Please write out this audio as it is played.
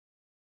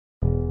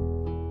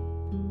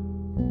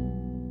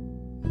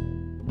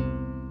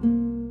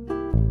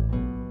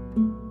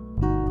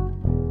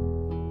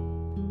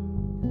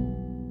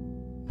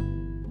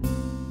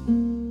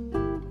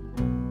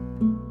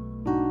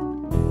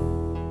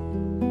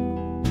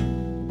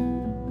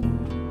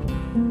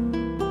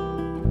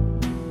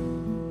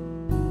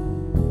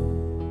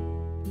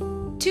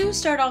To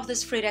start off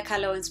this Frida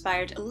Kahlo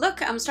inspired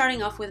look, I'm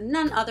starting off with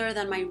none other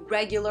than my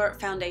regular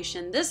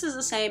foundation. This is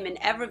the same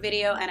in every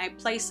video and I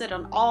place it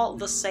on all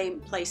the same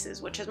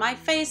places, which is my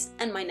face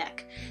and my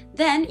neck.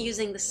 Then,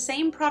 using the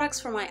same products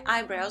for my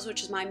eyebrows,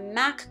 which is my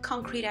MAC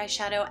Concrete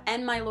Eyeshadow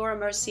and my Laura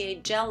Mercier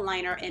Gel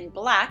Liner in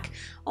black,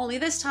 only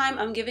this time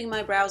I'm giving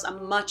my brows a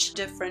much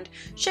different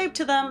shape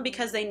to them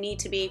because they need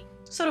to be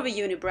sort of a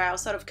unibrow,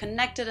 sort of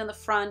connected in the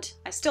front.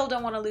 I still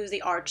don't want to lose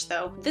the arch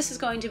though. This is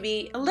going to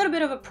be a little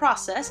bit of a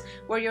process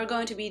where you're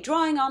going to be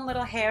drawing on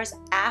little hairs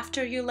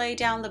after you lay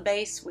down the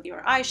base with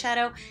your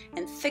eyeshadow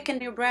and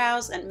thicken your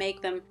brows and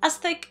make them as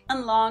thick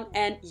and long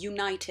and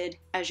united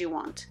as you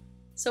want.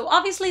 So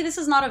obviously this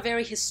is not a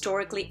very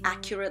historically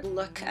accurate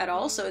look at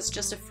all, so it's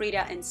just a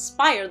Frida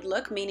inspired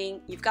look, meaning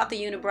you've got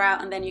the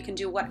unibrow and then you can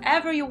do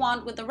whatever you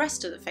want with the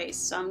rest of the face.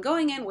 So I'm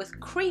going in with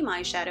cream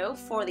eyeshadow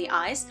for the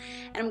eyes,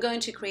 and I'm going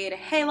to create a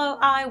halo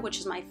eye, which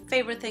is my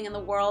favorite thing in the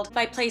world,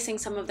 by placing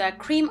some of that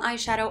cream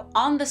eyeshadow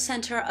on the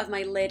center of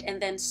my lid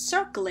and then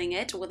circling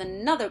it with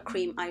another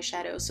cream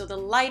eyeshadow. So the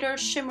lighter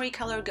shimmery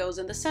color goes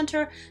in the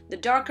center, the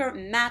darker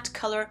matte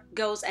color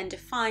goes and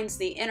defines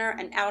the inner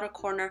and outer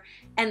corner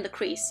and the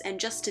crease. And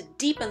just to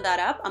deepen that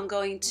up, I'm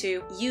going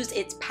to use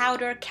its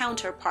powder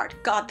counterpart.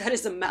 God, that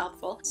is a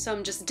mouthful. So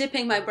I'm just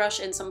dipping my brush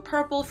in some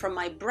purple from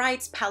my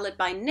Brights palette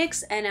by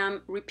NYX, and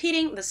I'm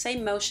repeating the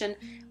same motion.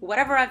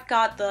 Whatever I've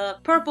got the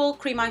purple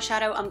cream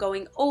eyeshadow, I'm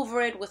going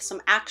over it with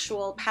some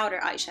actual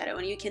powder eyeshadow.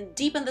 And you can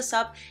deepen this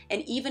up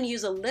and even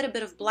use a little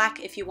bit of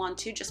black if you want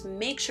to. Just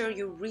make sure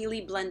you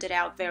really blend it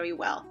out very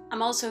well.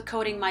 I'm also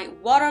coating my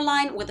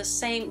waterline with the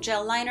same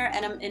gel liner,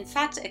 and I'm in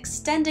fact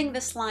extending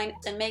this line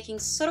and making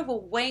sort of a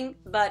wing,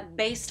 but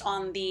based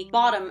on the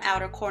bottom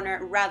outer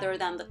corner rather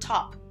than the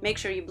top. Make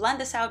sure you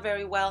blend this out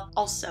very well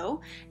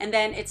also. And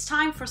then it's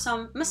time for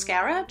some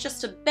mascara,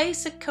 just a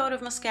basic coat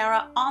of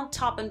mascara on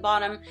top and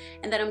bottom.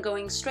 And then I'm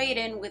going straight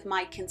in with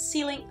my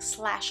concealing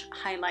slash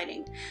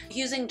highlighting.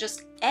 Using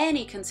just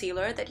any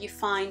concealer that you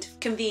find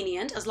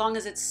convenient, as long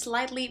as it's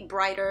slightly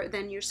brighter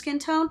than your skin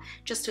tone,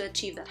 just to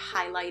achieve that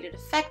highlighted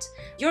effect.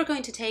 You're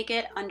going to take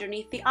it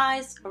underneath the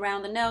eyes,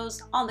 around the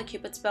nose, on the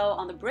cupid's bow,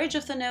 on the bridge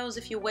of the nose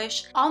if you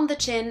wish, on the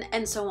chin,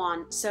 and so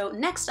on. So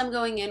next I'm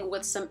going in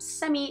with some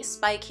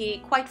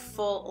semi-spiky, quite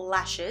full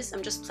lashes.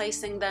 I'm just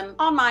placing them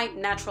on my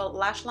natural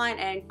lash line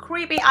and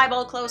creepy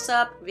eyeball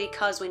close-up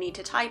because we need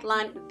to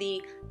tightline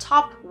the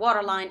top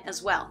waterline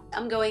as well.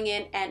 I'm going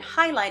in and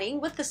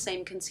highlighting with the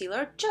same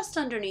concealer just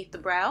underneath the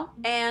brow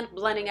and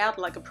blending out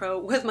like a pro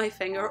with my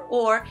finger,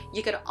 or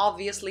you could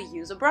obviously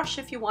use a brush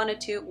if you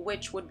wanted to,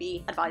 which would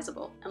be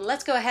advisable. And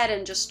let's go ahead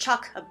and just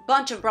chuck a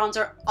bunch of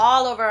bronzer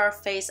all over our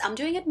face. I'm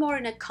doing it more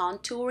in a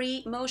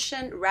contoury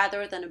motion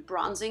rather than a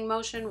bronzing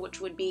motion, which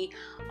would be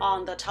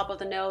on the top of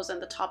the nose and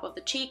the top of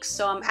the cheeks.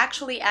 So I'm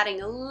actually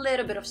adding a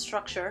little bit of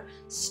structure,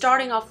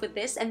 starting off with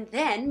this and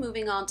then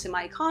moving on to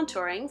my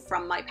contouring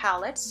from my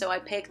palette. So I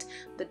picked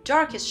the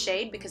darkest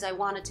shade because I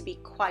want it to be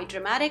quite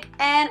dramatic,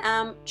 and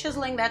I'm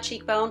chiseling that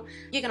cheekbone.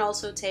 You can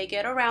also take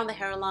it around the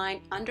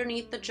hairline,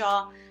 underneath the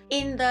jaw,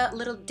 in the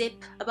little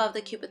dip above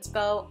the cupid's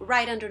bow,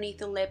 right underneath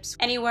the lips,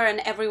 anywhere and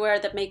everywhere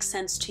that makes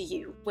sense to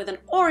you. With an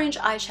orange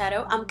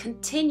eyeshadow, I'm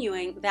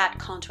continuing that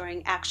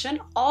contouring action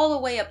all the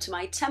way up to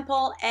my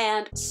temple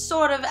and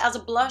sort of as a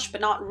blush,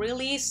 but not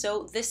really.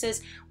 So this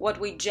is what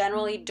we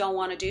generally don't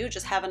want to do,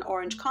 just have an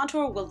orange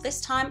contour. Well, this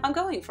time I'm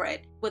going for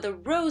it. With a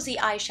rosy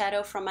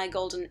eyeshadow from my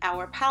Golden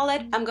Hour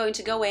palette, I'm going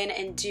to go in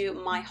and do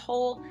my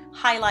whole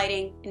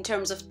highlighting in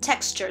terms of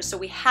texture. So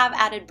we have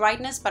added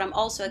brightness, but I'm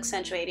also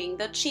accentuating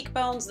the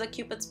cheekbones, the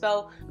cupid's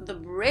bow, the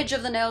bridge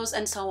of the nose,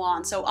 and so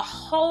on. So a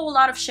whole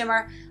lot of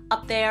shimmer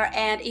up there.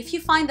 And if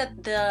you find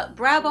that the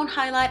brow bone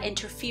highlight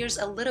interferes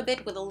a little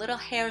bit with the little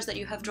hairs that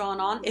you have drawn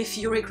on, if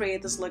you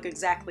recreate this look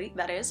exactly,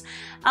 that is,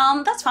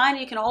 that's fine.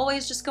 You can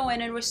always just go in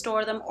and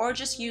restore them, or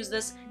just use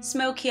this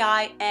smoky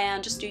eye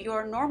and just do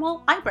your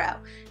normal eyebrow.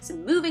 So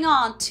moving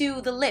on to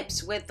the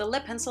lips with the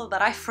lip pencil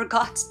that I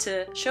forgot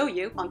to show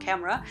you on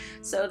camera.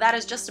 So that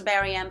is just a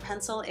Barry M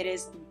pencil. It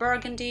is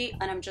Burgundy,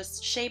 and I'm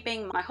just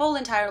shaping my whole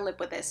entire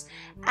lip with this.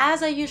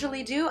 As I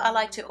usually do, I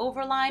like to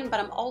overline, but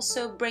I'm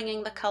also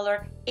bringing the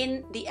color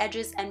in the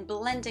edges and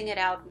blending it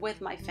out with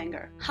my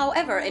finger.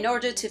 However, in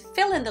order to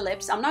fill in the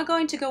lips, I'm not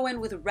going to go in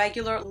with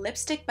regular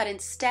lipstick, but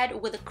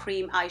instead with a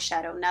cream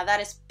eyeshadow. Now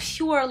that is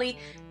purely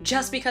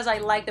just because I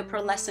like the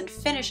pearlescent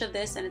finish of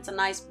this and it's a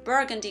nice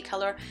burgundy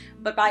color,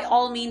 but by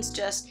all means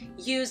just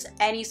use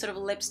any sort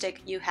of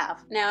lipstick you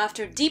have. Now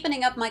after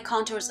deepening up my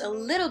contours a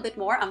little bit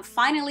more, I'm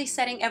finally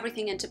setting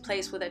everything into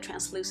place with a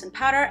translucent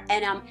powder,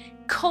 and I'm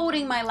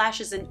coating my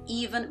lashes in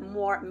even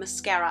more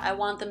mascara. I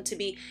want them to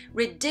be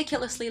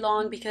ridiculously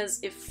long because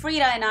if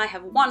Frida and I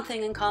have one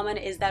thing in common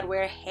is that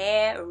we're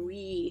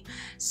hairy.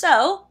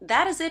 So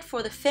that is it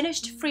for the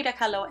finished Frida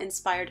Kahlo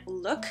inspired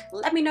look.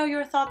 Let me know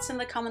your thoughts in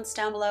the comments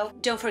down below.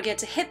 Don't forget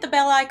to hit the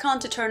bell icon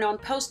to turn on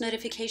post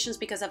notifications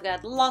because I've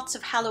got lots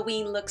of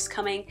Halloween looks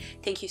coming.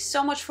 Thank you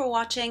so much for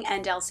watching,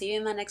 and I'll see you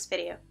in my next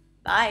video.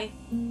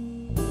 Bye!